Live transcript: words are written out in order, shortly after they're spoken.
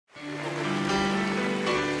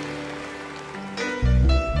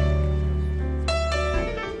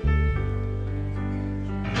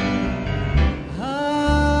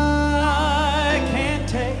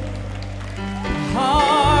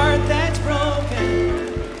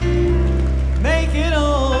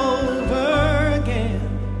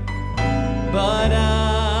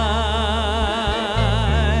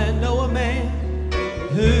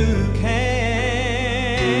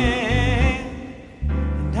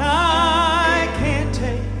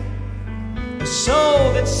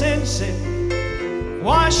sin sick,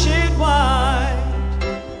 wash it white,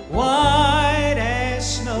 white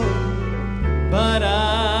as snow. But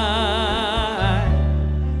I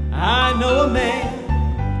know a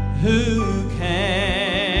man who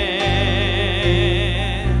can.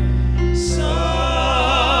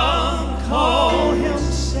 Some call him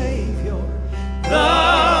Savior,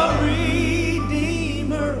 the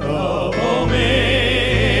Redeemer of all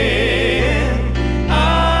men.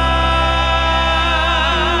 I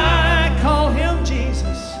call him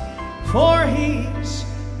Jesus, for he's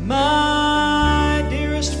my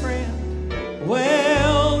dearest friend.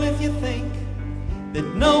 Well, if you think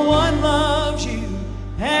that no one loves you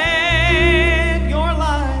and your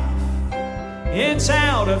life, it's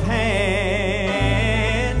out of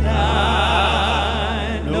hand,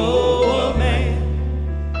 I know a man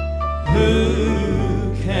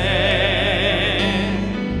who can.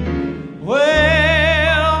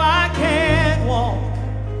 Well, I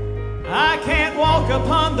can't walk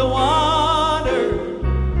upon the water,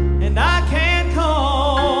 and I can't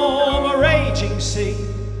calm a raging sea,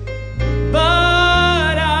 but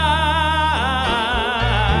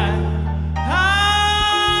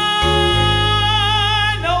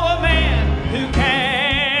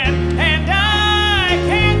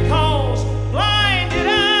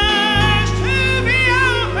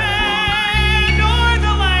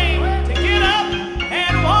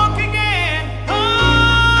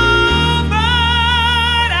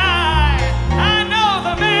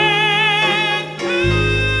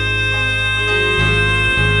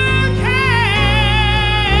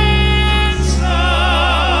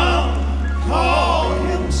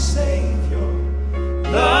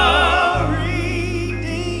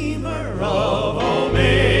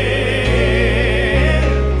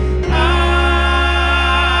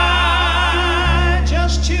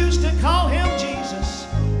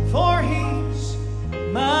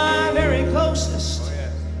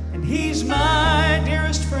and he's my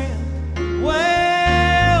dearest friend.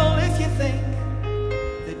 Well, if you think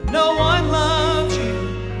that no one loves you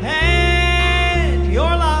and your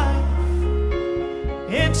life,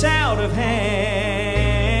 it's out of hand.